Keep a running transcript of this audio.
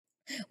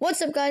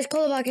What's up, guys?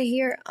 KOLABACA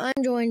here. I'm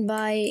joined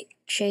by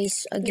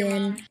Chase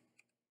again.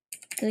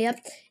 Yep.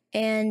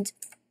 And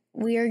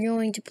we are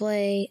going to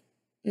play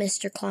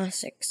Mr.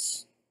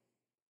 Classics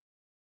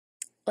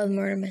of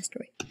Murder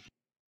Mystery.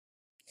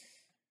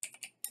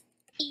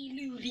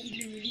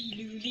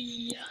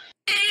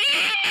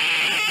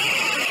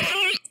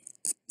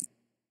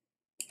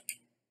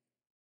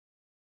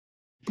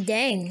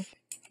 Dang,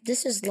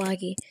 this is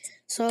laggy.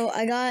 So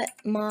I got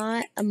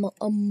my a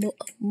mod.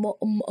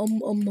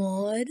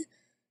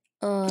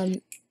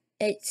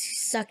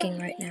 It's sucking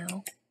right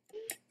now.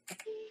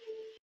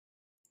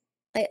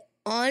 I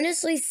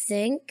honestly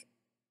think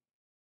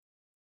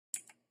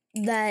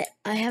that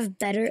I have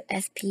better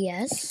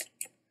FPS.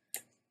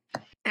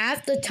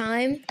 At the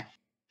time,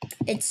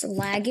 it's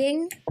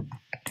lagging,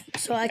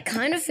 so I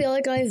kind of feel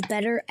like I have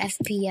better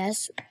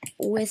FPS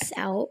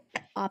without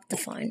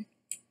Optifine.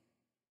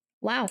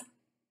 Wow.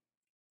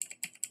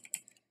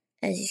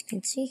 As you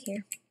can see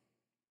here.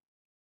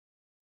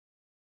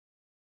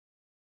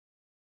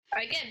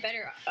 I get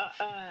better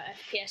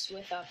FPS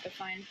with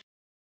Optifine.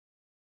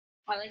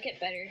 I like it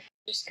better,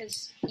 just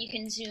because you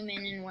can zoom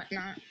in and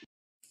whatnot.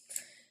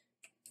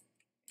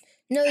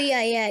 No,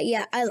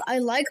 yeah. I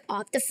like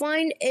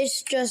Optifine.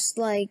 It's just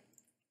like,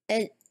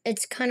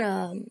 it's kind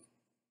of,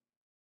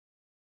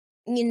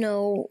 you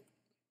know,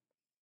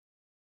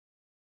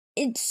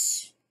 it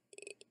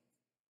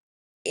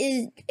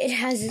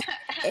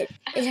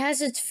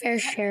has its fair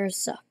share of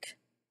suck.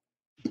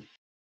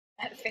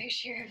 A fair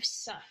share of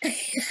suck.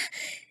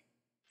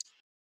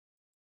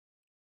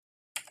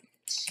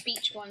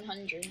 Speech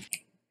 100.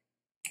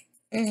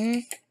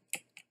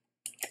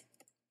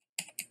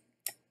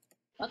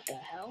 What the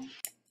hell?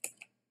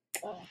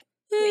 Oh.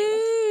 Wait,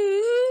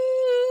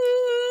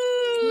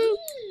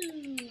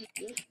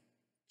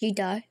 You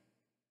die?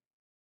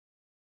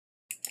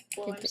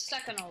 well, I'm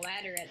stuck on a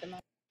ladder at the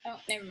moment. Oh,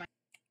 never mind.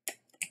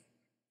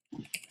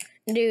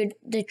 Dude,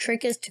 the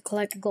trick is to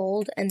collect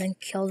gold and then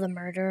kill the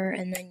murderer,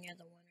 and then you're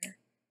the winner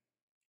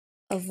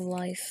of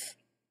life.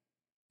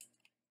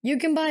 You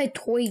can buy a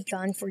toy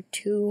gun for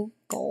 2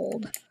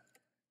 gold.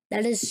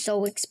 That is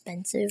so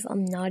expensive.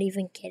 I'm not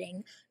even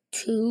kidding.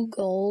 2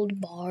 gold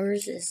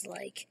bars is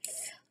like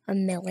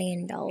 $1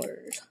 million.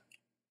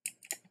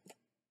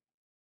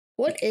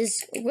 What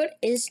is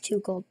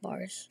 2 gold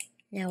bars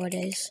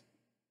nowadays?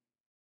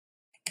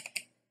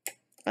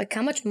 Like,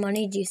 how much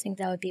money do you think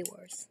that would be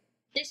worth?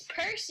 This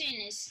person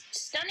is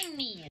stunning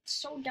me. It's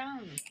so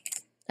dumb.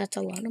 That's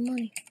a lot of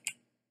money.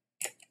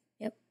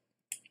 Yep.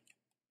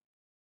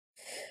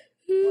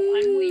 Well,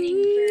 I'm waiting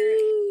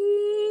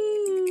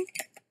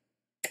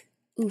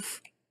for...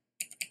 Oof.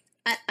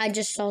 I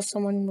just saw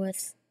someone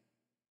with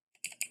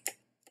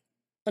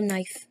a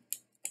knife.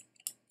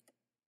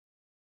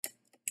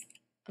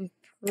 I'm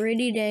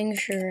pretty dang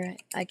sure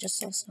I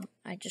just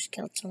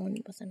killed someone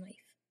with a knife.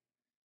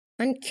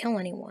 I didn't kill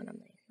anyone.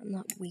 I'm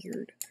not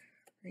weird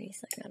or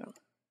anything. I don't,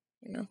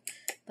 you know.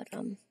 But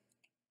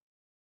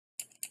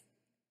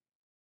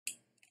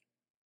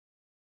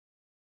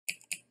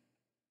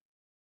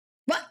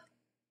what?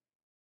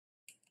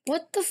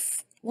 What the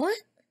what?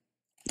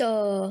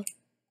 The.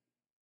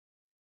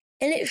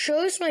 And it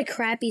shows my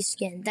crappy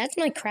skin. That's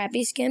my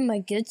crappy skin. My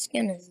good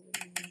skin is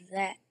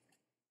that.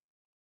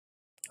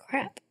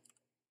 Crap.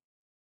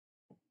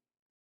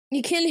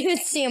 You can't even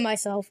see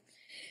myself.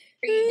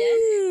 Are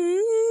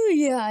you dead?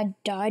 Yeah, I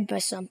died by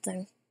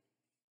something.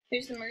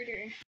 Who's the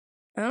murderer?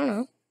 I don't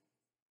know.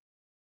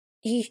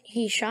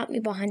 He shot me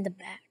behind the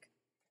back.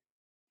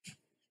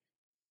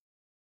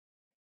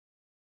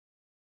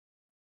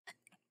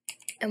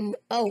 And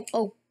oh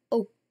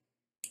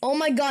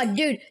my god,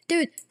 dude,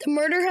 the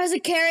murderer has a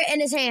carrot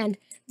in his hand.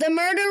 The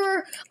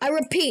murderer, I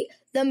repeat,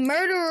 the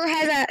murderer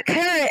has a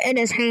carrot in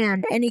his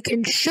hand and he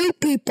can shoot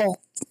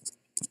people.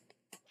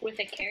 With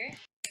a carrot?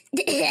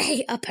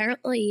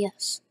 Apparently,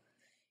 yes.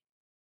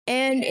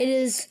 And it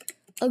is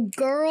a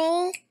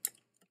girl.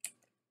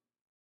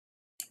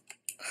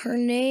 Her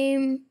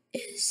name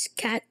is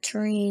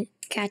Katrin,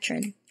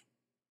 okay.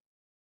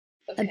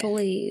 I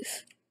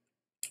believe.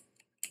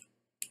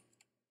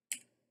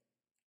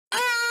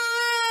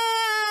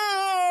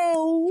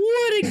 Oh,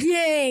 what a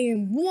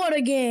game! What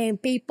a game,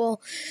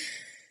 people.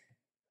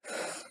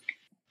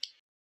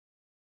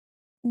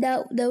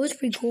 That was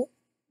pretty cool.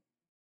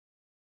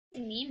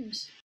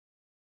 Memes.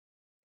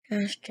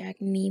 Hashtag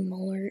meme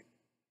alert.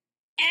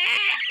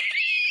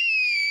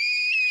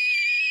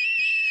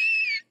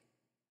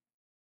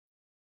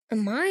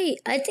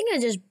 I think I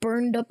just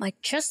burned up my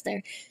chest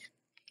there.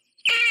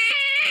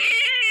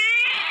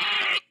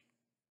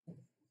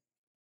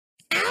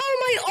 How am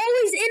I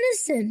always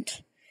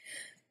innocent?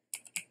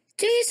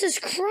 Jesus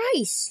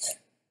Christ.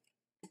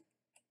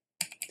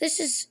 This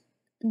is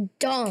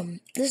dumb.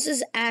 This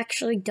is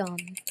actually dumb.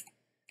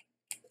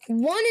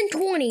 1 in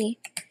 20,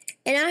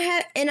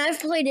 and I've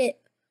played it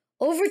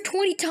over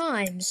 20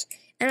 times,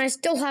 and I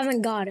still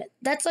haven't got it.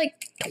 That's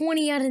like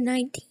 20 out of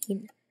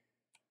 19.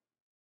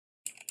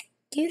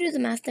 Can you do the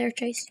math there,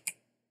 Chase?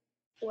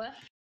 What?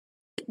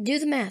 Do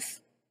the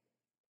math.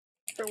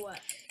 For what?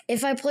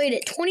 if I played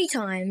it 20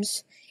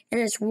 times and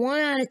it's 1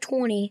 out of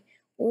 20,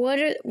 what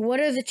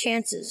are the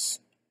chances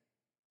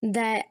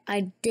that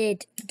I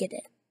did get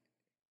it?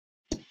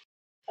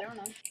 I don't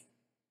know.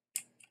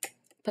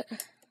 But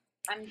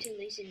I'm too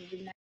lazy to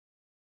do that.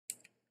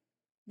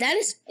 that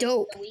is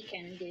dope. It's the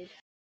weekend, dude.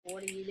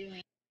 What are you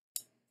doing?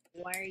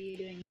 Why are you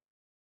doing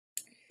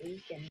the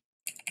weekend?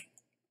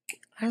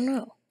 I don't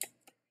know.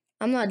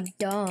 I'm not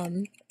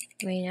dumb.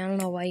 I mean, I don't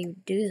know why you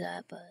would do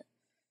that, but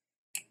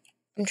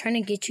I'm trying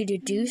to get you to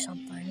do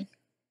something.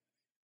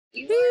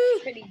 You are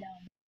pretty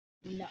dumb.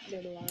 Not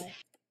gonna lie.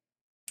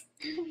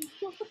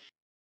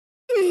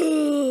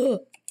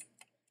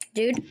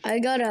 Dude, I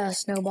got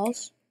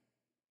snowballs.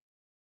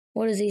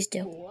 What does these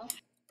do? Cool.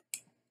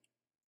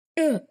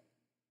 Uh,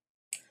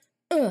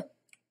 uh,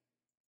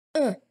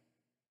 uh,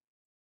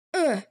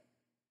 uh.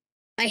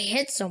 I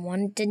hit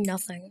someone, did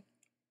nothing.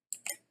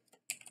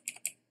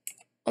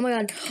 Oh my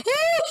god.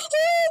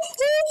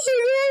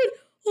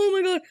 Oh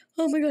my god.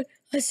 Oh my god.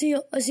 I see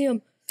him. I see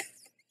him.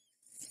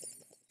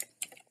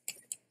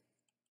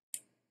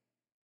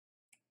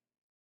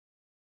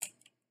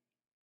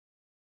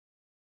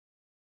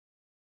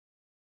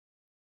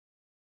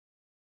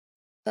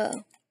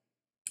 Uh-oh.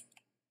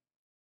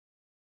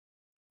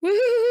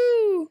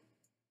 Woohoo!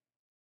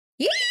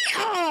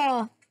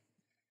 Yeah!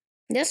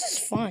 This is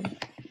fun.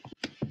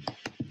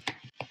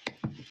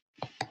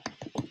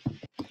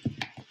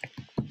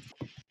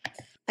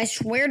 I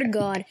swear to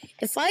God,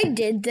 if I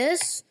did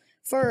this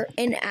for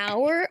an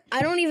hour,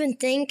 I don't even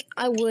think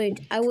I would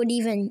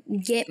even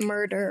get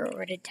murderer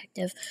or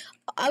detective.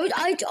 All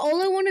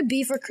I want to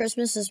be for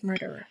Christmas is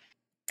murderer.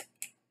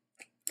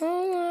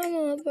 All I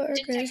want for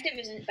Christmas. Detective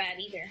isn't bad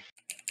either.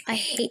 I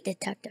hate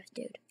detective,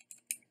 dude.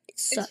 It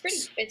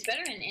sucks. It's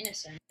better than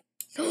innocent.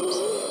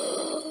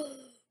 Ooh.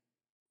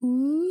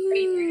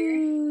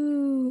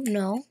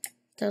 No,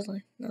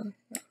 totally. No.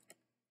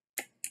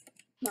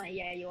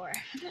 Yeah, you are.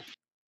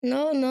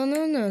 No.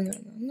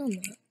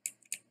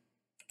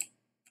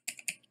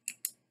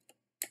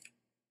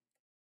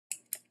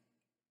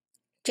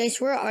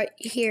 Chayce, we're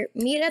here.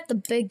 Meet at the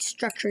big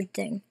structured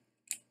thing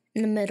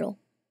in the middle.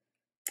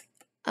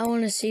 I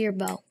want to see your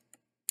bow.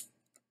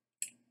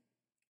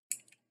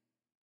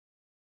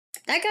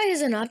 That guy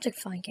has an optic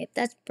fine cape.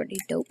 That's pretty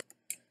dope.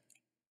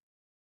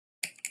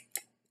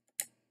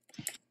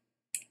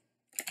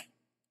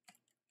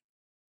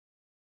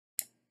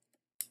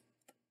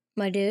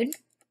 My dude.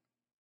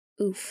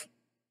 Oof.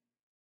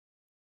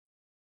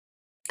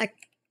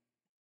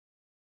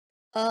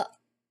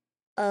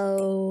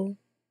 Uh-oh.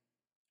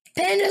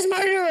 Panda's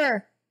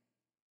murderer!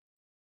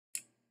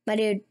 My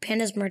dude,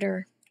 Panda's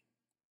murderer.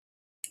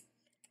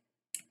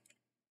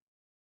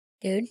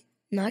 Dude,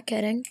 not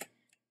kidding.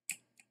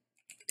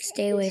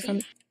 Stay away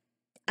from...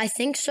 I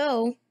think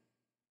so.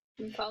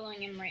 I'm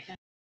following him right now.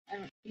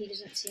 He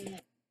doesn't seem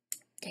like...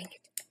 Dang it.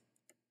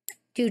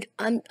 Dude,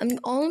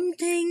 all I'm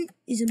saying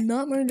is I'm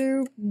not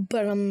murderer,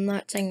 but I'm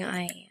not saying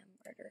I am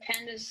murderer.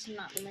 Panda's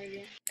not the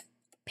murderer.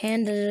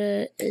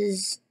 Panda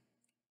is...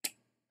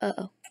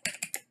 Uh-oh.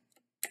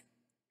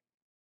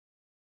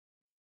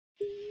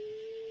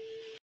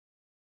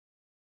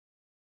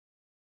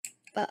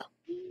 Uh-oh.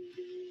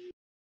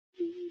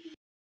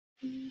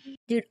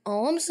 Dude,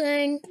 all I'm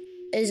saying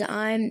is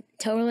I'm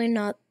totally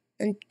not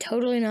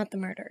the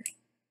murderer.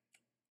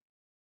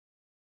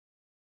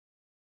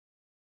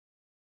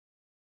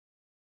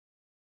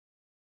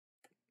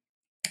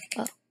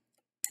 Oh.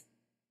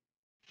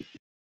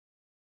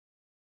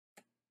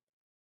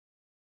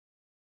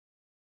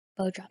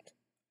 Bow dropped.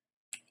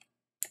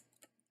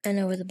 I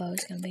know where the bow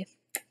is gonna be.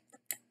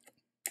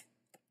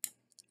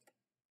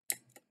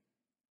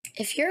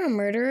 If you're a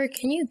murderer,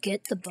 can you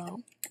get the bow?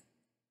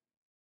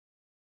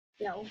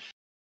 No.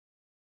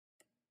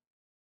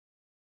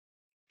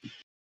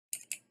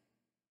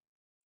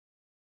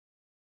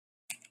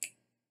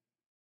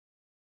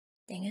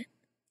 Dang it.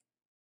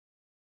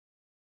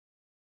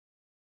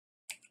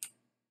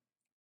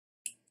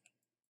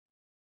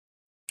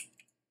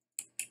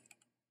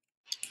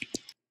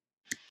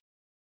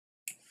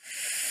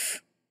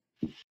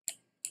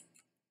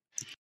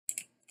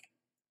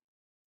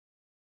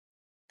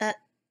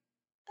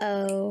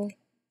 Uh-oh.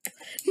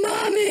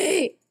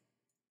 Mommy!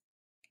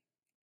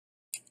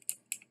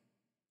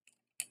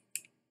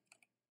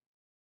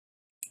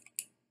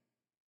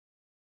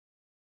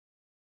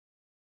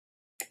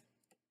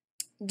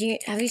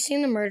 Have you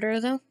seen the murderer,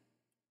 though?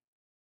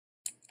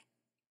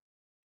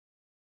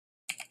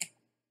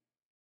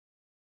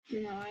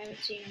 No, I haven't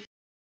seen him.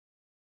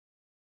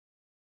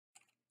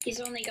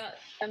 He's only got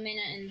 1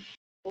 minute and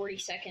 40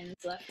 seconds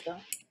left, though.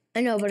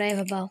 I know, but I have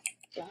a bow.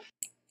 So.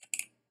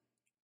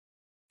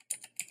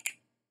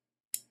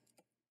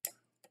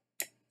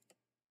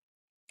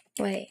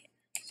 Wait.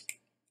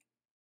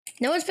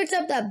 No one's picked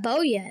up that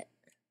bow yet.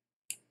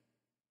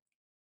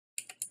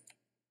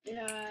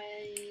 Yeah,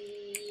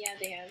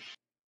 they have.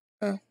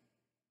 Oh.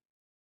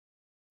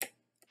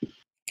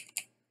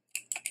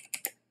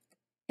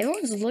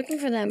 Everyone's looking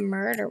for that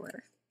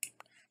murderer.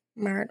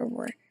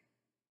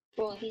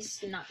 Well,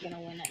 he's not gonna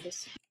win at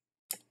this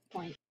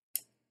point.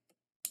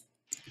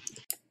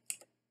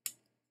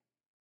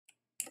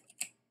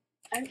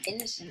 I'm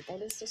innocent.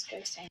 What is this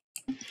guy saying?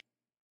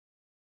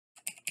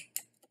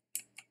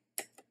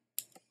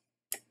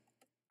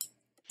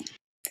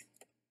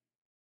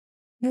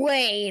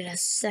 Wait a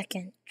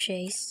second,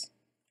 Chase.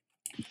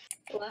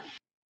 What?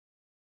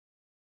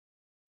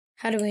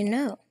 How do we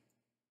know?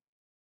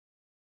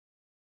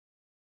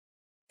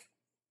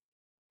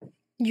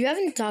 You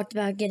haven't talked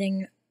about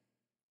getting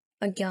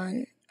a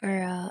gun or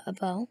a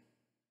bow.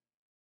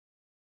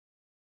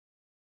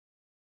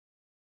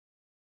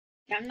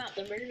 I'm not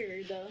the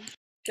murderer, though.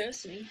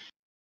 Trust me.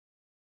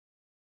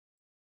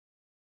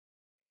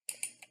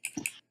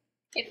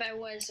 If I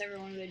was,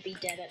 everyone would be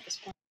dead at this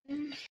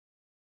point.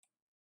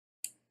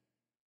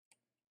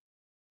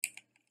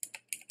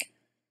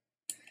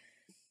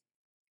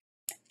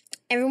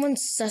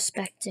 Everyone's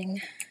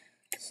suspecting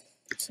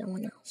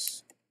someone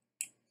else.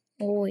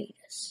 Wait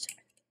a second.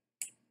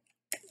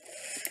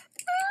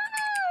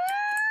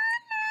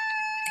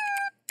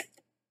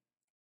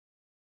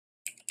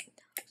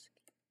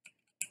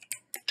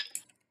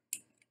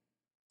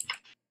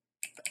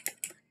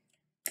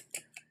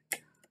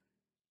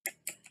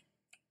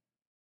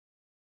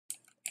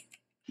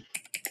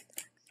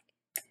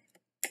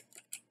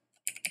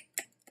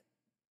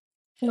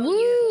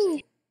 Woo!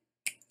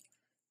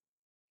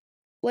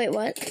 Wait,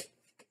 what?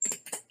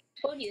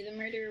 Told you the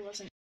murderer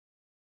wasn't.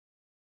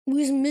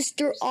 Who's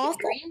Mr.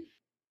 Awful?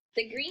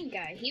 The green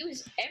guy. He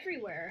was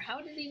everywhere. How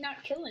did he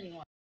not kill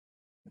anyone?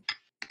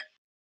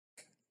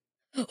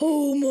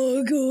 Oh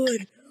my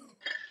god.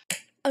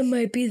 I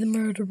might be the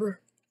murderer.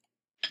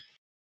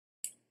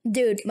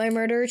 Dude, my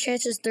murderer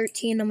chance is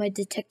 13 and my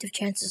detective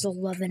chance is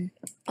 11.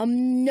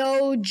 I'm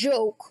no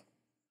joke.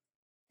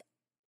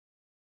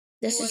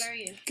 What are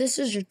you? This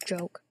is a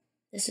joke.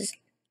 This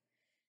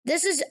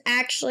is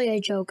actually a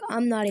joke.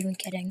 I'm not even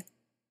kidding.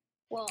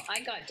 Well,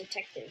 I got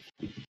detective.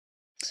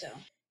 So.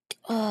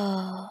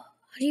 How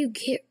do you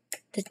get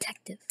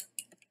detective?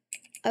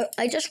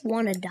 I just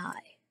want to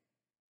die.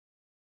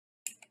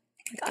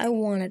 Like, I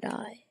want to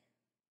die.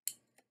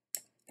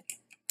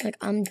 Like,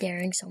 I'm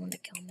daring someone to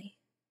kill me.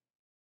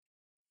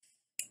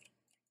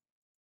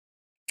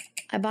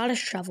 I bought a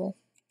shovel.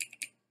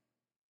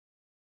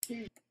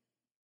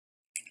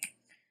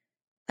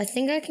 I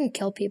think I can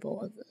kill people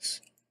with this.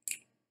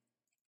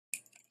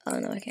 Oh,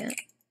 no, I can't.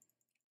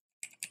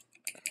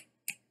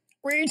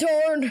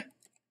 Retard!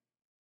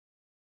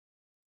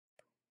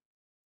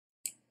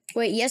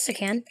 Wait, yes, I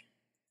can.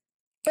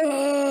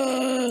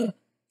 Dude,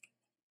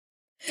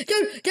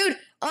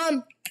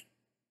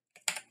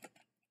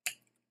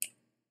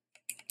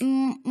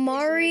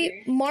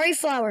 Mari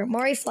Flower.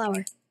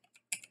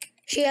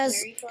 She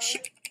has,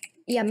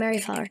 Mary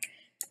Flower.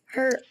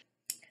 Her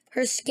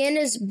skin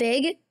is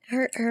big.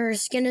 Her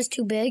skin is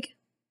too big.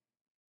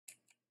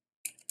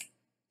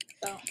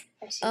 Oh,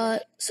 I see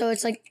that. So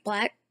it's like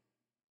black.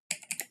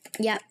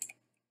 Yeah.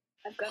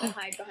 I've got to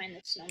hide behind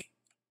the snow.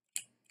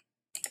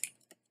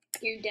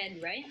 You're dead,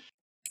 right?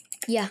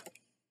 Yeah.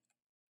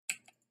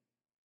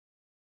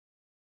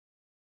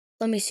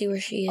 Let me see where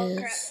she is. Oh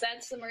crap,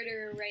 that's the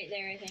murderer right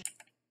there, I think.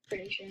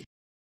 Pretty sure.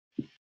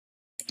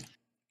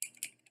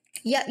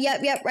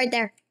 Yep, right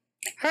there.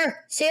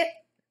 Her, see it?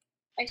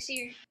 I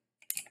see her.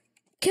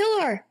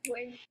 Kill her!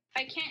 Wait,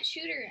 I can't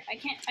shoot her.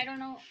 I don't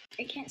know.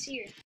 I can't see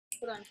her.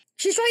 Hold on.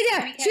 She's right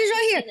there! She's She's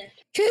right here!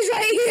 She's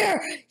right here!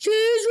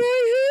 She's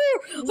right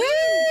here!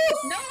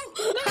 No!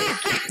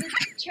 The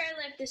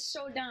chairlift is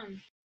so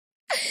dumb.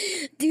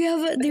 Do you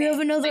have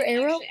another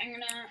arrow? Actually, I'm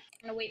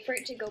gonna wait for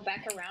it to go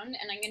back around,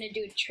 and I'm gonna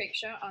do a trick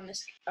shot on the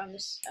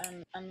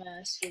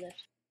ski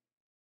lift.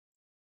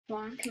 Come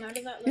on, come out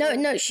of that.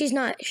 No, she's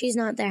not. She's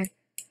not there.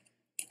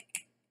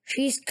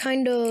 She's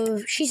in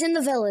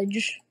the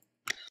village.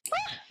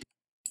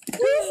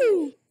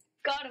 Woo!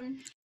 Got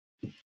him.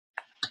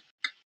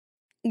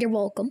 You're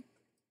welcome.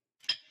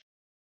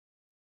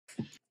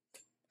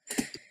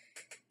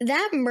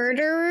 That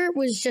murderer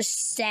was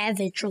just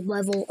savage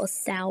level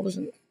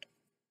 1000.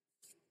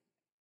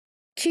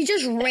 She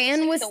just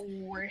ran with the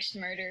worst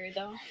murderer,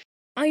 though.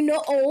 I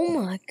know. Oh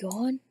my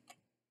god.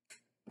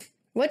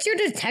 What's your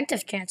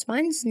detective chance?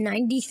 Mine's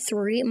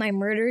 93. My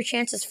murder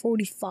chance is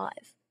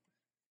 45.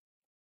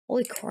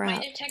 Holy crap.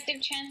 My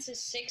detective chance is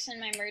 6 and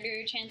my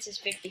murderer chance is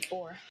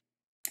 54.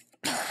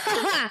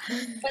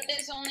 But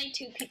there's only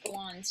 2 people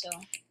on, so...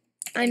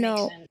 I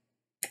know.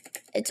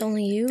 It's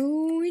only you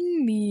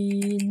and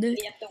me. You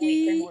have to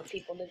wait for more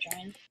people to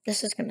join.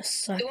 This is gonna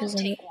suck, it won't isn't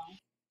take it? long.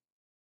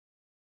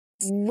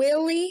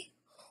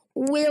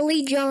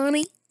 Willie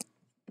Johnny.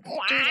 Dude,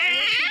 I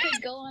wish you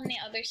could go on the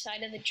other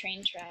side of the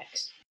train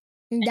tracks.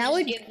 And That just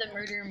would give the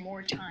murderer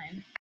more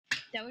time.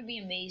 That would be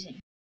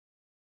amazing.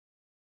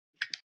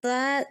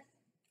 That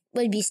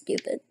would be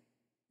stupid.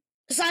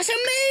 That's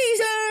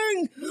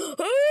amazing!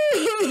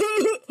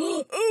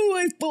 Oh,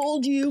 I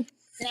fooled you.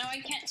 Now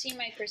I can't see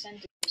my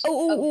percentage.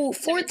 Oh,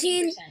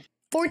 14.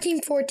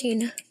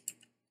 14.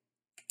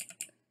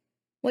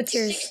 What's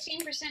yours?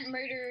 16%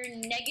 murderer,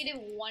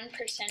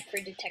 -1% for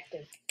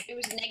detective. It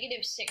was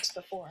 -6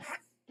 before.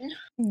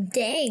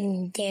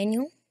 Dang,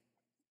 Daniel.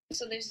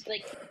 So there's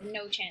like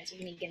no chance of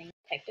me getting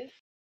detective.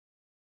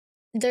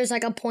 there's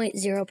like a point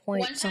zero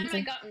point One time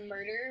something. I got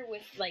murder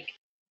with like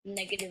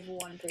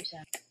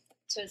 -1%.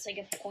 So it's like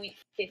a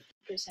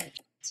 0.50%,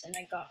 and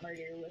I got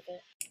murder with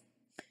it.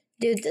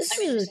 Dude, this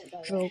is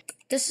a joke.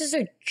 This is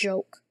a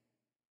joke.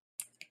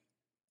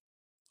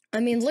 I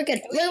mean, look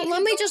at.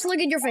 Let me just look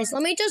at your face.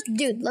 Let me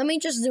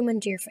just zoom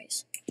into your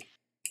face.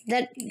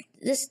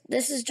 This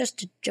is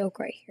just a joke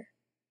right here.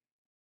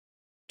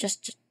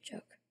 Just a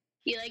joke.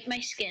 You like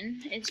my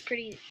skin? It's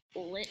pretty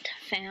lit,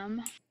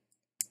 fam.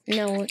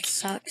 No, it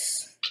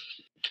sucks.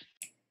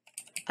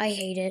 I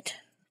hate it.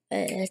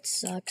 It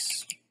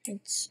sucks.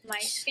 It's my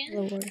skin?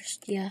 the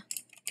worst. Yeah,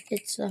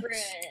 it sucks. Bruh,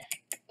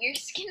 your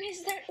skin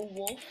is that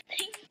wolf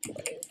thing?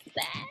 What is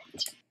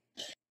that?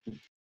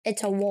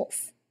 It's a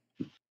wolf.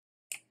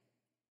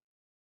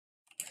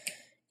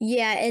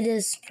 Yeah, it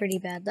is pretty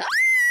bad though.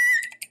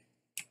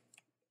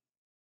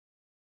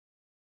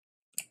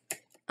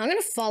 I'm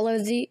gonna follow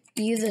you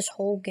this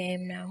whole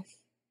game now.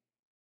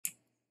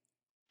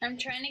 I'm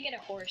trying to get a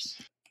horse.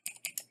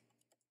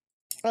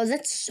 Oh,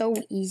 that's so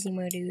easy,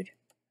 my dude.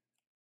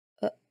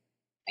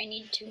 I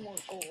need 2 more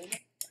gold.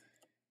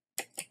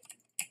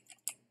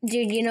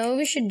 Dude, you know what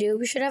we should do?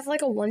 We should have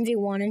like a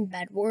 1v1 in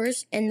Bed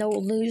Wars, and the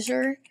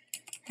loser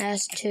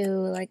has to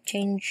like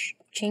change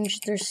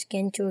their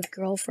skin to a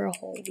girl for a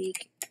whole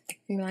week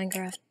in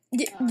Minecraft.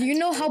 Do you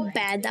know how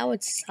bad that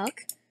would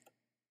suck?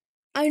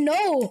 I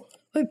know.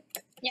 But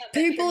yeah, but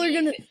people are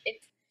gonna.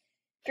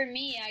 For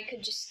me, I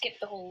could just skip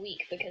the whole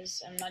week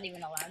because I'm not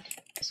even allowed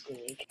to the school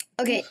week.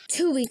 Okay,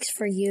 2 weeks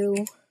for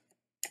you.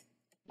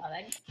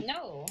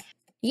 No.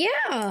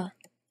 Yeah.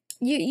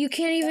 You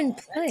can't even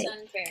play. That's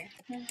unfair.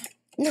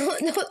 No,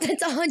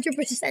 that's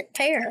 100%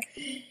 fair.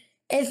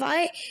 If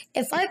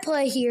I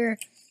play here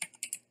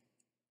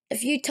a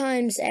few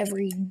times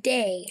every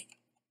day,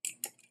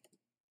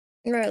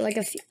 or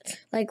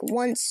like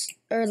once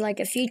or like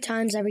a few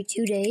times every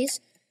 2 days,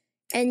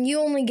 and you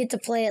only get to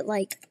play it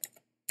like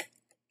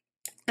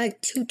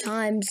 2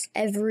 times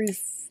every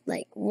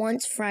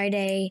once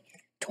Friday,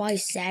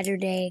 twice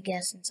Saturday, I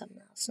guess, and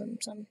something else,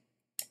 some.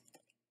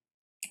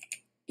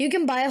 You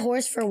can buy a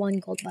horse for 1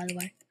 gold, by the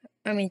way.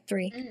 I mean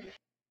 3.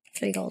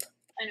 3 gold.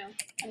 I know.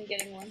 I'm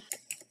getting one.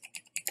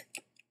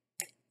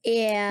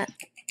 Yeah.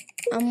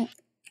 Do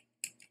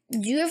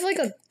you have like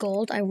a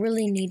gold? I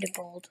really need a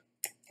gold.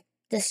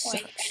 This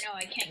sucks. I know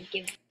I can't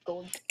give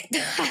gold.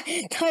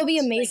 That would be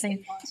amazing. Like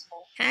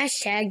impossible.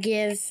 Hashtag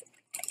give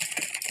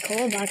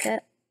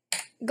KOLABACA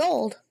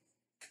gold.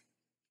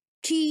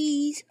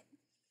 Cheese.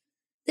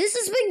 This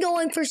has been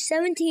going for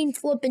 17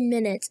 flipping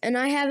minutes, and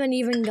I haven't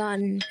even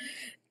gotten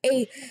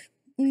a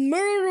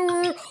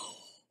murderer or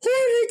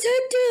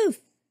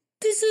detective.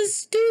 This is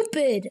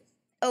stupid.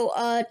 Oh,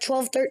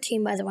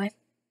 12-13, by the way.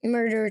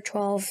 Murder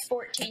 12.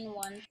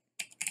 14-1.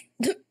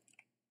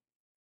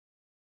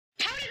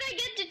 How did I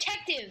get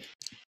detective?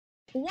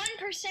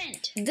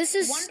 1%. This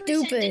is 1%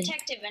 stupid.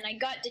 detective, and I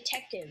got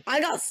detective.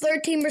 I got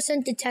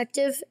 13%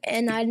 detective,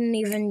 and I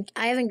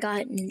haven't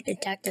gotten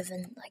detective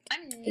in like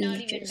I'm not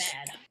ages. even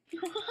mad.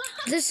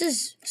 This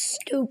is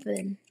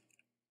stupid.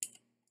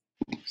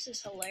 This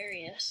is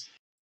hilarious.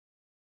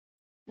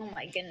 Oh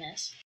my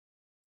goodness.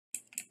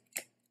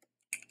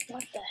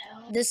 What the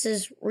hell? This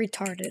is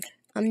retarded.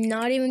 I'm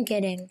not even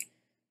kidding.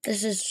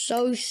 This is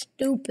so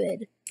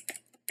stupid.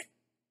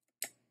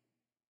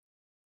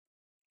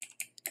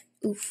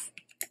 Oof.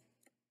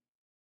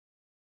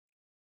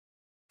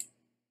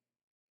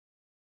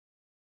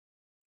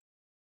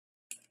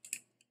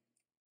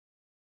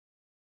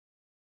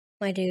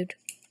 My dude.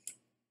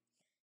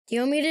 Do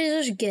you want me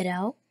to just get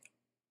out?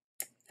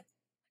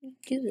 How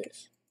do you do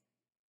this?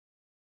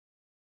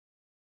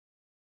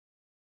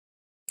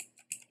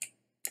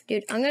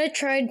 Dude, I'm gonna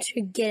try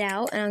to get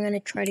out, and I'm gonna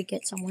try to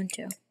get someone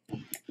too.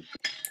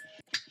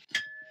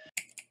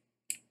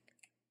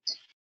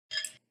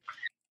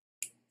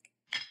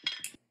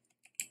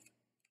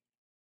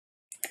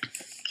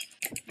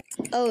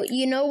 Oh,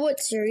 you know what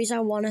series I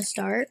want to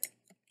start?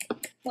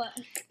 What?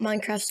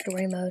 Minecraft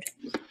Story Mode.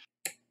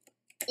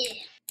 Yeah.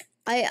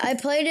 I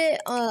played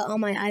it on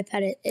my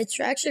iPad. It's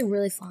actually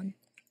really fun.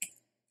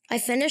 I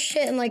finished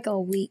it in like a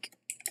week.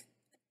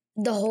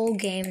 The whole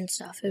game and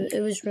stuff.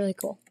 It was really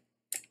cool.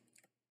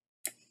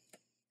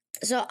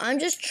 So I'm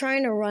just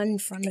trying to run in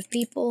front of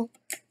people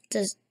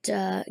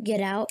to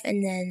get out,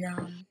 and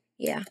then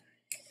yeah.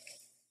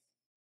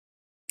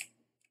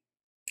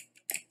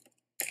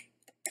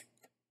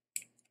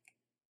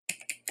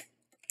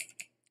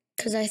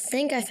 Because I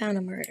think I found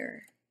a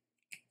murderer.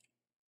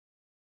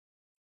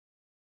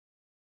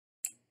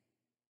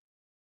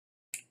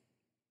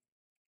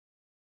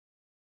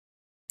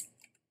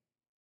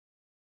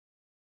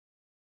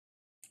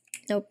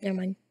 Nope, never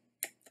mind.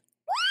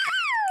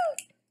 Woo!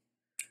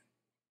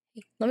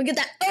 Let me get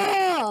that.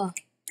 Oh!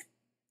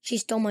 She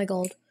stole my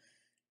gold.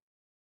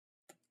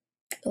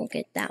 Don't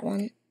get that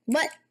one.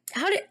 But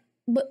how did?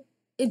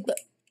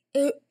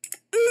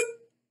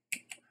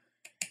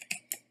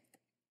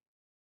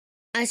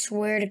 I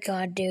swear to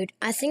God, dude.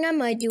 I think I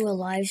might do a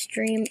live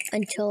stream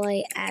until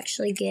I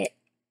actually get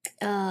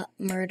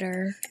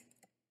murder.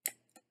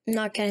 I'm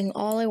not kidding.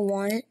 All I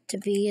want to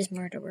be is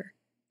murderer.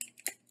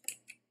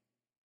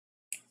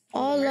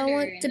 All I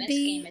want to in this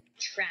be. game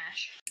is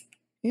trash.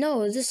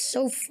 No, this is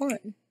so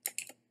fun.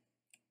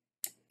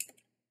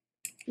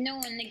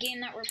 No, in the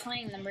game that we're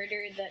playing, the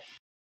murderer that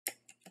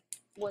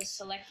was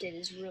selected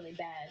is really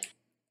bad.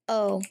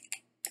 Oh.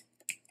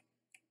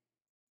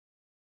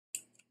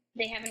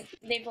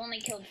 They've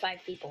only killed 5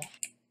 people.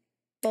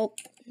 Well,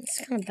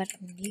 it's kind of better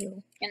than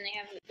you. And they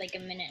have like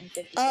 1 minute and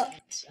 50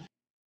 seconds. So.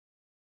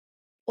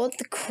 What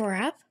the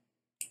crap?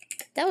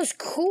 That was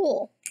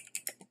cool.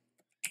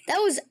 That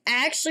was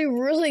actually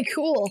really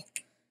cool.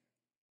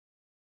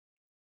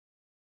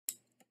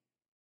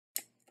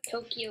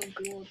 Tokyo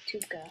Ghoul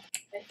Tuka,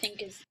 I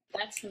think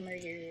that's the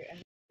murderer,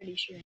 I'm pretty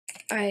sure.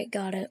 Alright,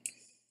 got it.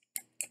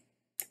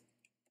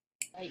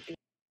 Might be.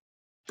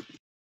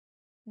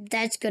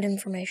 That's good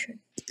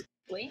information.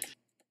 Wait.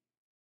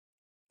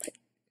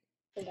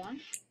 Hold on.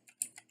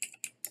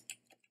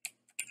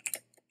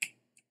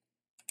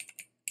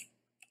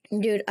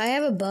 Dude, I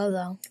have a bow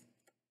though.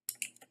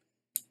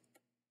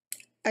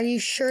 Are you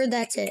sure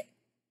that's it?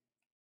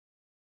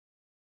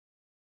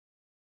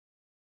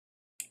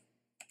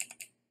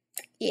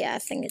 Yeah, I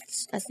think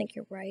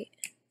you're right.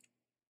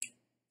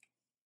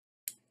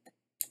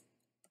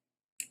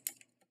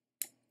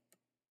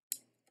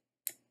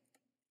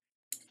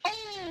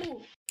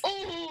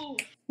 Oh!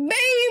 Baby,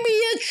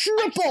 a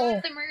triple! I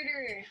shot the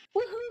murderer!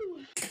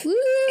 Woohoo!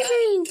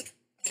 Woo!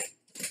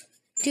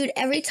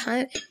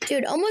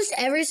 Dude, almost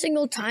every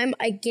single time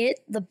I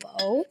get the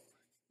bow,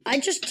 I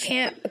just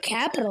can't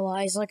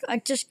capitalize. Like, I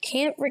just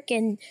can't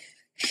freaking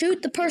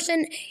shoot the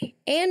person,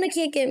 and I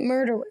can't get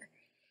murderer.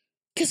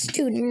 Because,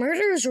 dude,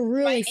 murderers are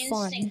really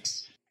fun.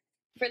 Instincts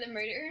for the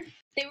murderer,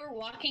 they were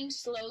walking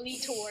slowly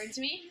towards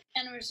me,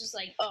 and I was just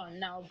like, oh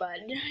no,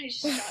 bud. I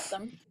just shot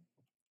them.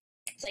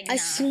 It's like, nah. I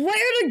swear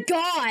to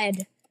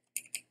God!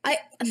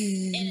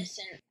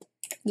 Innocent.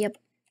 Yep.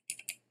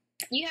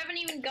 You haven't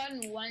even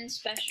gotten one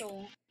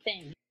special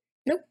thing.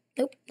 Nope,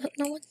 no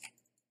one.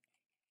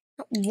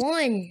 Not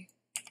one.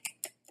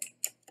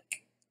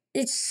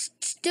 It's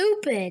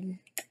stupid.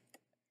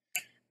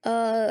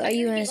 Are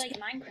you like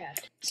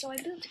Minecraft? So I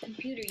built a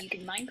computer you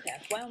can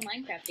Minecraft while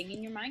Minecrafting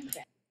in your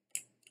Minecraft.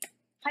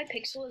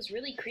 Hypixel is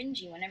really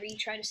cringy whenever you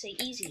try to say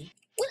easy.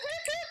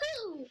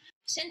 Woohoo!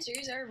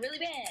 Sensors are really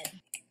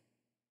bad.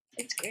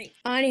 It's great.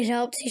 I need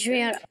help. Teach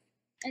me how to.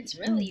 It's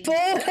really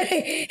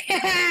Boy!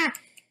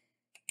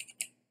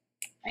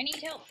 I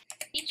need help.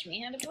 Teach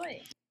me how to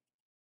play.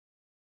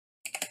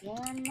 Your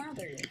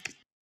mother.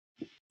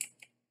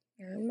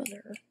 Your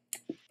mother.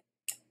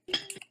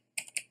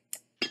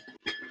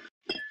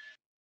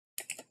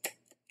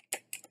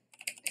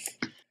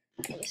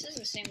 Well, this is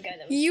the same guy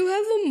that was. You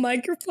have a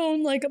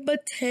microphone like a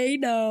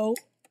potato.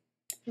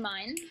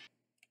 Mine?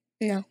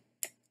 No.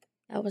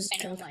 That was a I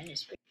know joke. mine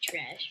is pretty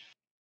trash.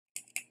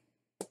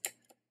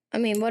 I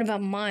mean, what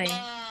about mine?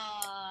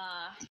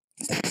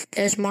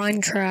 Is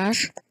mine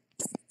trash?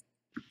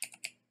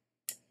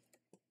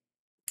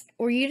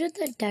 Were you the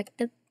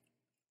detective?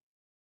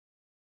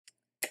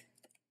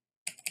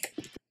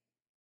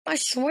 I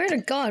swear to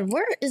God,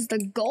 where is the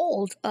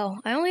gold? Oh,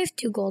 I only have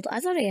 2 gold. I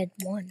thought I had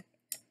 1.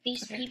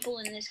 These people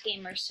in this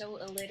game are so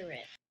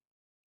illiterate.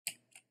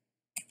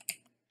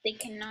 They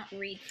cannot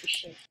read for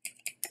shit.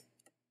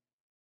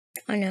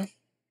 I know.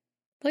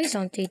 Please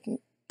don't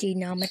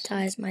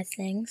demonetize my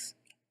things.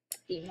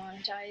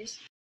 Demonetize.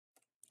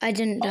 I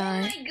didn't die.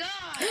 Oh my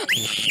god!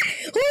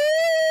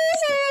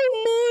 Oh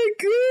my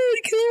God!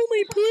 Kill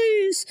me,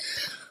 please!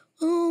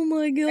 Oh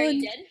my God! Are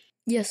you dead?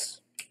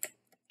 Yes.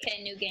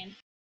 Okay, new game.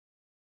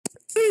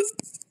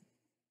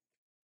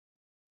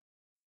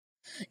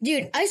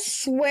 Dude, I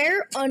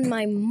swear on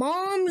my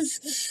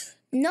mom's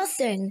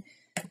nothing.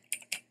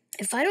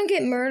 If I don't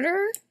get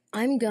murder,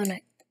 I'm gonna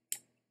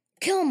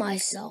kill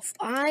myself.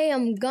 I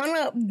am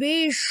gonna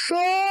be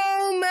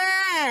so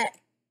mad.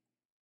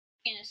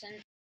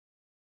 Innocent.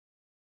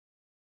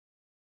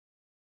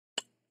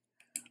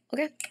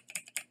 Okay.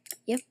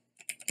 Yep.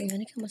 I'm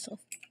gonna kill myself.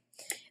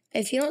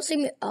 If you don't see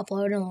me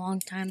upload in a long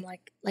time,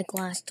 like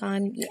last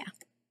time, yeah,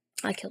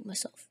 I killed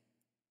myself.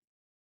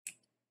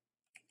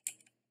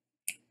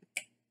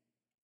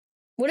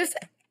 What if?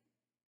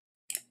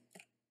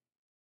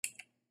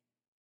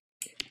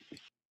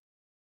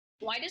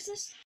 Why does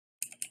this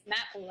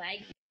map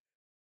lag?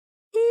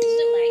 Does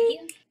it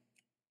lag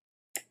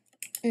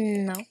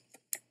you? No.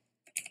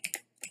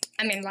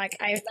 I mean, like,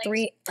 I have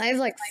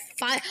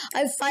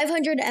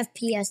 500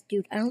 FPS,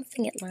 dude. I don't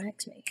think it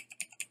lags me.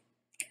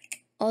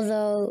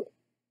 Although,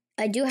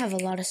 I do have a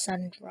lot of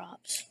sudden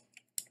drops.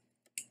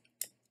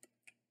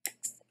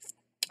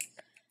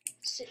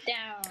 Sit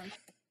down.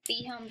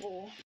 Be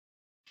humble.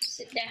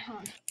 Sit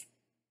down.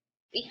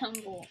 Be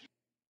humble.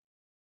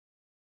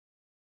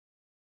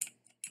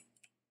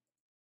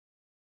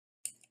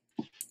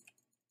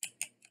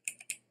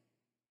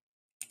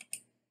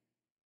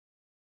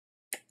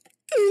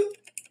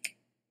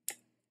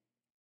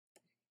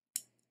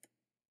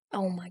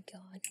 Oh my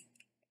God.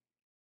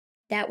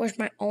 That was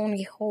my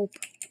only hope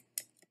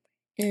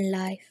in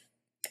life.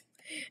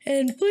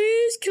 And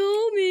please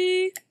kill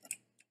me.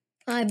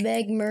 I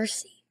beg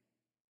mercy.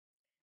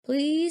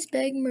 Please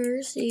beg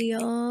mercy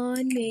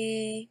on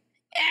me.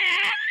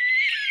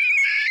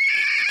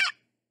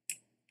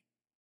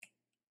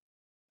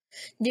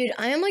 Dude,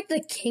 I am like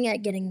the king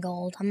at getting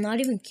gold. I'm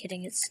not even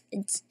kidding. It's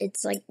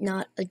like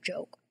not a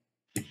joke.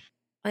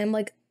 I am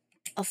like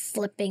a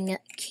flipping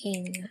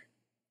king.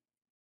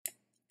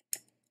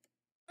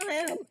 I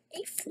am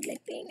a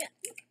flipping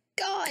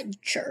God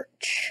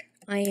church.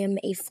 I am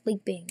a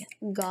flipping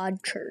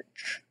God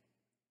church.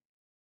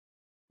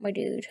 My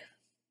dude.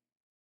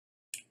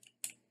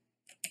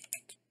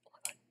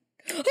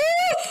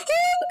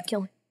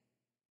 Kill me.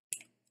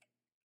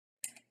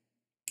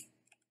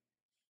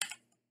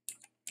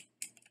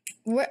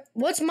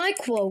 What's my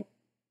quote?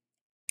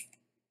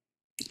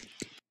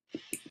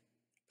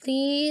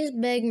 Please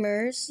beg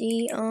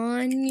mercy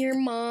on your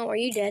mom. Are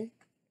you dead?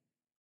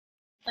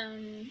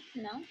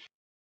 No.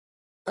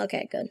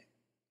 Okay, good.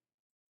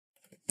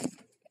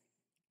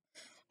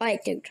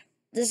 Alright, dude.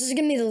 This is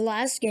gonna be the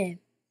last game.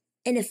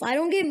 And if I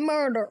don't get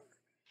murdered,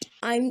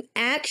 I'm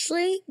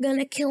actually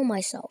gonna kill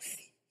myself.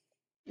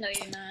 No,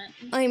 you're not.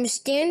 I'm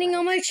standing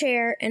on my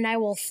chair and I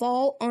will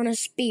fall on a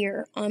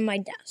spear on my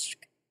desk.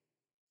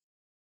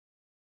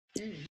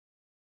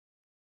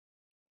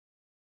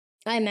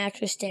 I'm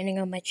actually standing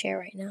on my chair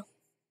right now.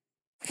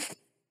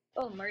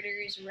 Oh, murder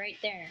is right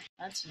there.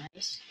 That's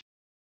nice.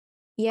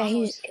 Yeah,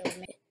 Almost killed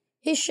me.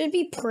 he should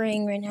be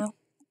praying right now.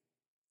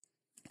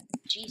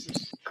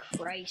 Jesus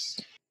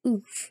Christ.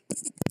 Oof.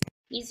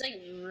 He's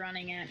like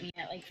running at me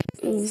at like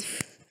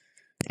Oof.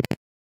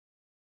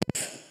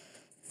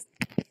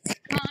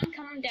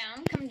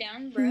 Come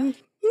down, bro.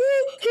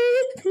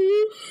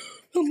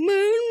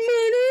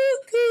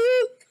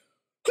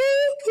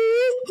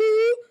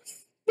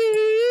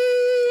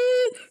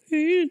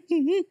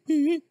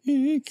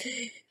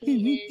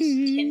 He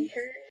is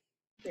Timper.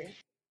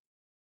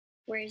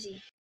 Where is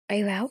he? Are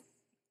you out?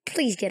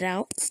 Please get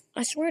out.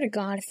 I swear to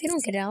God, if you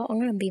don't get out, I'm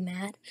gonna be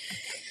mad.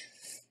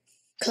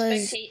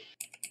 Spectate,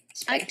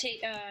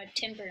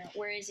 Timper,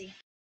 where is he?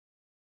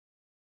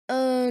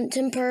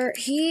 Timper,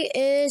 he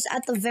is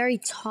at the very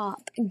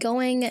top,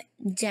 going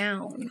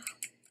down.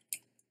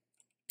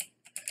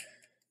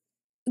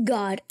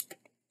 God.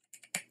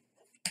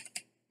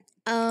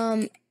 No!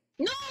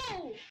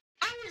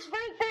 I was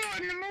right there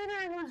and the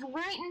murderer was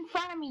right in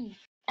front of me.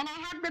 And I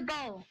had the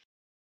bow.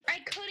 I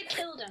could have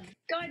killed him.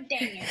 God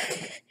dang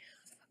it.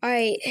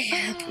 Alright.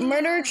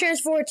 Murderer chance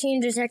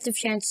 14, detective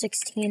chance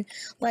 16.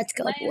 Let's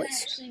go, boys. I'm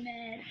actually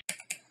mad.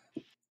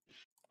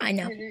 I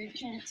know. Murderer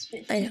chance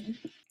 15. I know.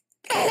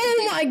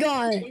 Oh my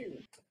God!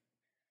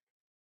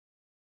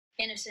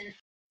 Innocent.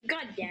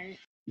 God damn it.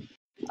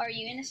 Are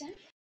you innocent?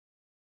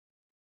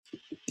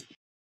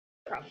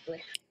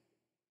 Probably.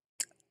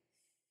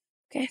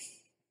 Okay.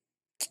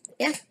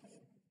 Yeah.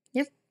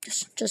 Yep.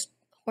 Just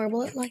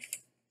horrible at life.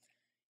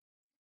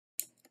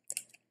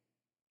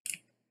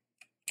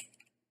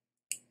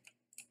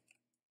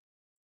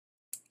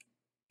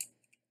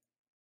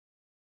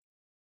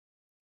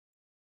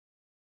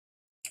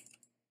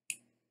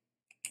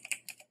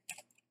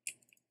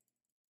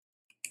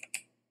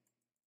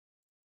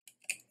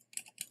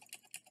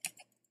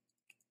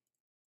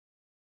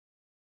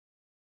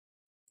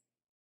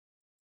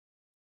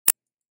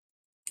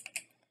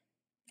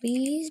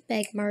 Please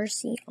beg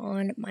mercy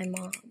on my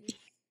mom.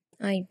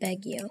 I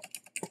beg you.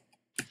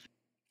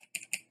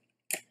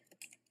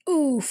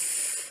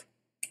 Oof.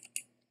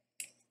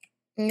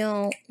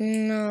 No.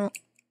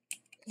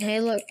 Hey,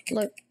 look.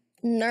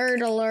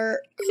 Nerd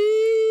alert.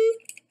 I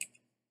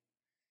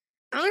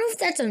don't know if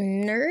that's a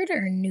nerd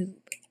or a noob.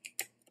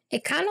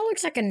 It kind of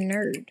looks like a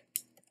nerd.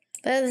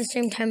 But at the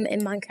same time,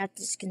 in Minecraft,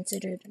 it's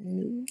considered a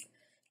noob.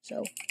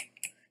 So,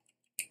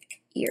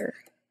 here.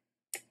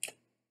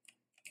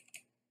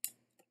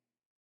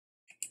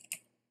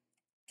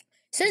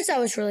 Since that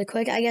was really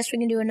quick, I guess we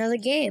can do another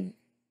game.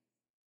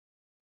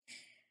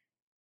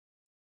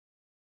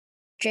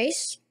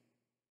 Chayce?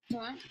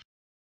 What?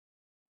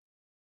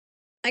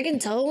 I can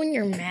tell when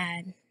you're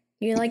mad.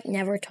 You like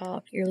never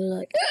talk. You're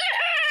like.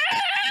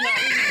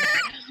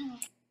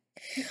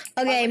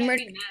 Okay,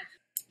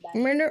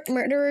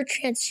 murderer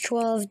chance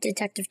 12,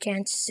 detective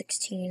chance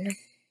 16.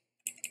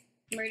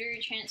 Murderer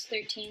chance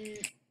 13,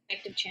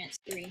 detective chance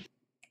 3.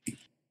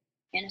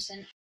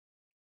 Innocent.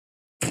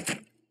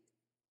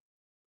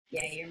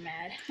 Yeah, you're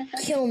mad.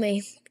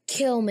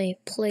 Kill me,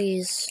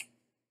 please.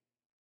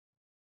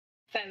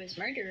 If I was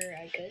murderer,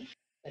 I could,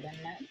 but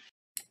I'm not.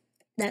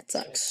 That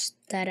sucks.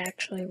 That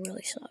actually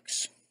really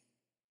sucks.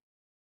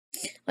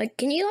 Like,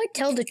 can you like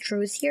tell the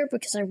truth here?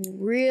 Because I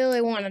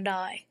really want to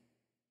die.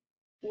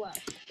 What?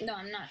 No,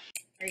 I'm not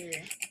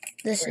murderer.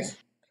 This is.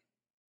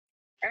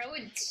 I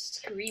would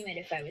scream it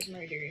if I was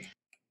murderer.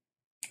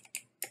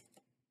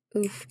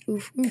 Oof.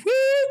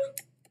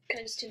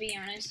 Because to be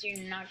honest,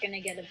 you're not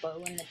gonna get a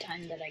bow in the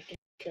time that I can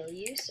kill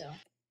you, so.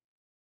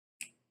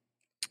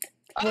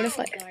 What if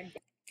God.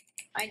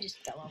 I just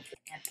fell off the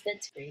map.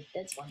 That's great.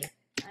 That's wonderful.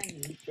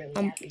 I'm really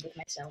happy with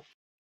myself.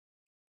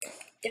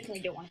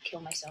 Definitely don't want to kill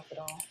myself at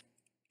all.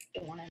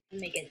 Don't want to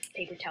make a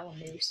paper towel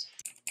noose.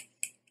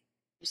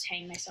 Just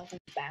hang myself in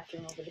the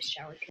bathroom over the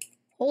shower curtain.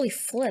 Holy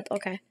flip,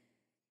 okay.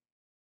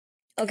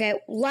 Okay,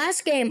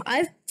 last game,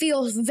 I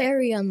feel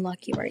very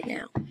unlucky right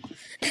now.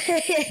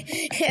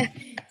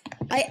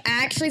 I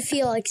actually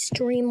feel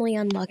extremely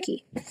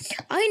unlucky.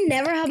 I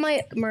never have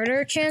my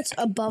murder chance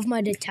above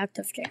my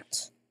detective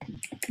chance.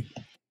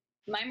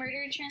 My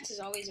murder chance is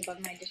always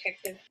above my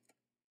detective.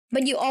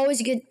 But you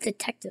always get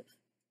detective.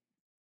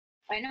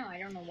 I know, I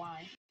don't know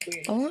why.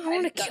 Weird. Oh, I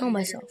want to kill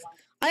myself.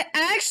 I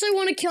actually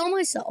want to kill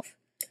myself.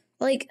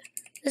 Like,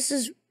 this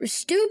is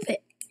stupid.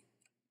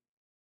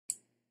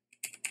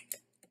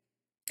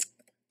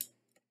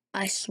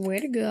 I swear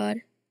to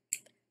God.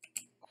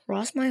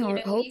 Cross my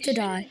heart, hope to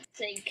die.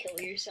 Say kill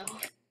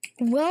yourself.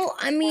 Well,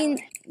 I mean,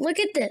 look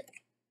at this.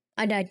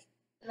 I died.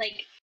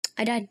 Like,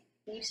 I died.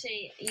 You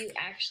say you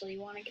actually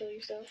want to kill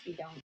yourself? You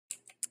don't.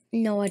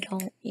 No, I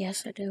don't.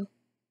 Yes, I do.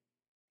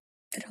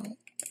 I don't.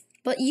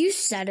 But you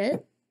said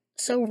it,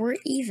 so we're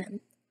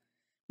even.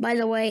 By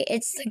the way,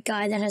 it's the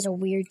guy that has a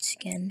weird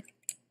skin.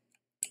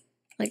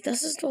 Like,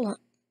 this is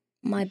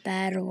my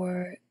bad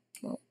word.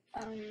 Well,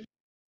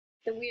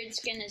 the weird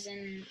skin is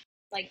in,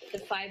 like, the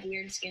 5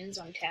 weird skins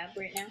on tab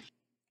right now?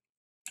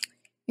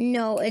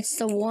 No, it's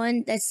the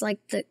one that's, like,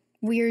 the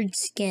weird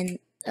skin.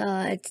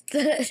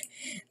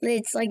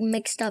 It's like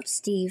mixed up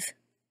Steve,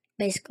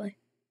 basically.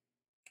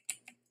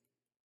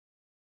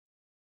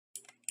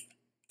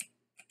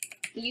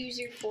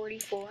 User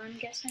 44, I'm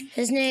guessing?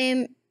 His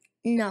name,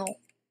 no.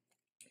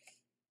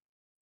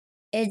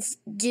 It's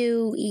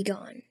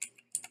Egon.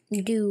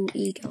 Egon.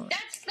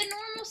 That's the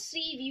normal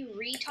Steve, you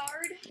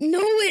retard.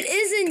 No, it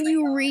isn't,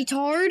 you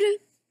retard.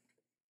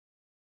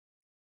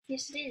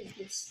 Yes, it is.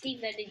 The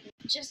Steve that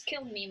just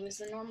killed me was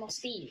the normal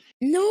Steve.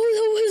 No,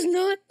 that was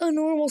not a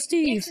normal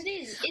Steve. Yes, it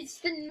is. It's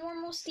the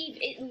normal Steve.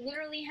 It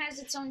literally has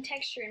its own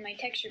texture in my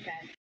texture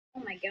pack.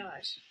 Oh my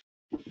gosh.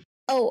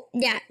 Oh,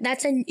 yeah,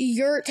 that's in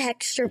your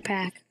texture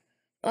pack.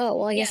 Oh,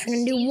 well, I guess we're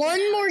going to do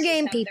one more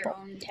game, people.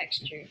 Their own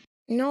texture.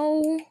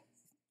 No.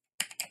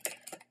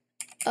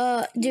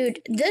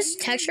 Dude, this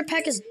texture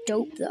pack is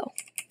dope, though.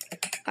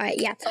 Alright,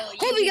 yeah. Oh,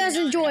 Hope you guys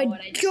enjoyed.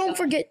 Don't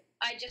forget.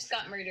 I just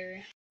got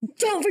murdered.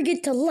 Don't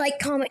forget to like,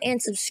 comment,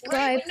 and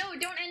subscribe. Wait, no,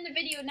 don't end the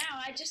video now.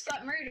 I just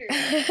got murdered.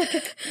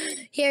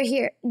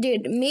 Here.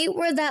 Dude, meet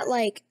where that,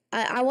 like,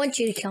 I want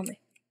you to kill me.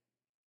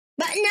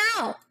 But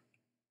no!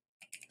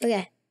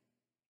 Okay.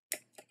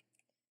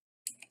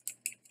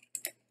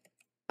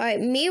 Alright,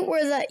 meet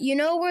where that, you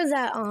know where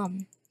that,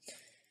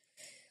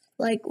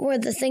 like, where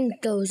the thing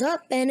goes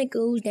up and it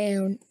goes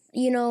down.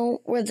 You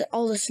know, where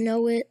all the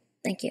snow is.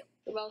 Thank you.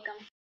 You're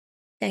welcome.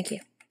 Thank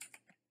you.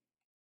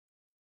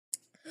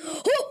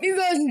 Hope you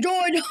guys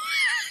enjoyed.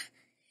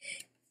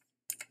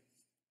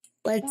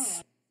 Let's.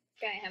 Oh,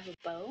 can I have a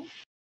bow?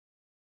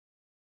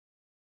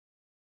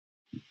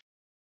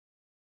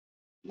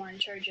 Come on,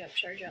 charge up,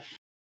 charge up.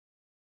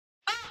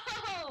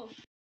 Oh!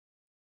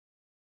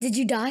 Did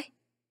you die?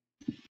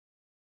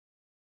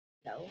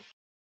 No.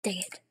 Dang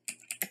it.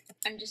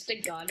 I'm just a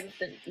god with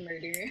the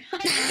murder. I'm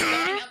just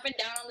going up and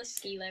down on the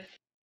ski lift.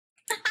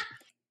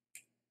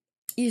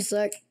 You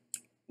suck.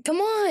 Come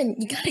on,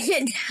 you gotta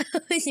get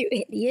down, you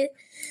idiot.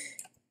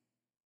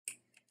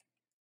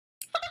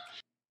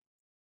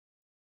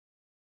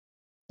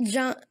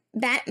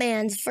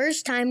 Batman's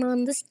first time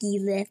on the ski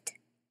lift.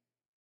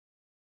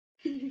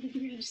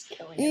 You're just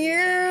killing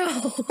Yeah.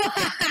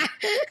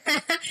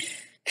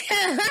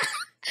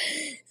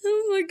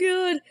 Oh my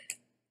god.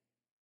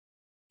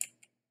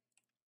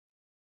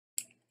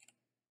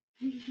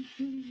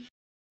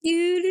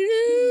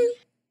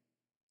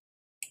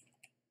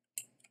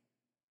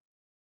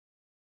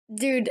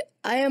 Dude,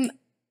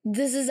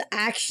 this is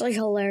actually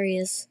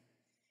hilarious.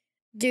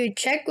 Dude,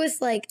 check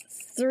with like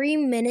 3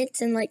 minutes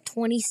and like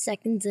 20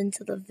 seconds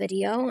into the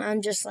video.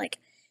 I'm just like,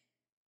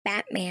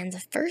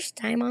 Batman's first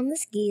time on the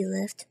ski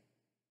lift.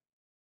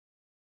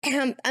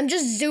 And I'm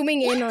just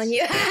zooming in on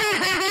you.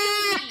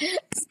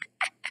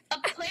 A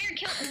player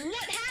killed.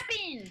 What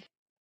happened?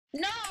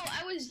 No,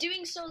 I was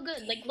doing so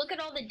good. Like, look at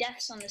all the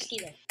deaths on the ski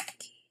lift.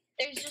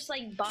 There's just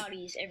like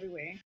bodies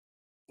everywhere.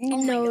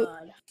 Oh my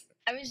god.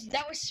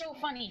 That was so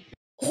funny.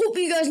 Hope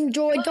you guys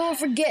enjoyed. Don't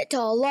forget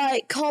to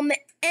like, comment,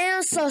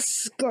 and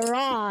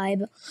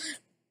subscribe.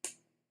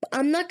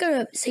 I'm not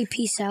gonna say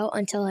peace out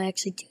until I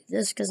actually do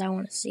this because I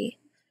want to see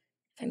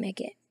if I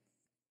make it.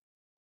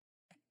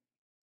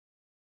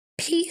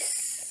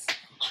 Peace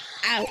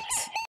out.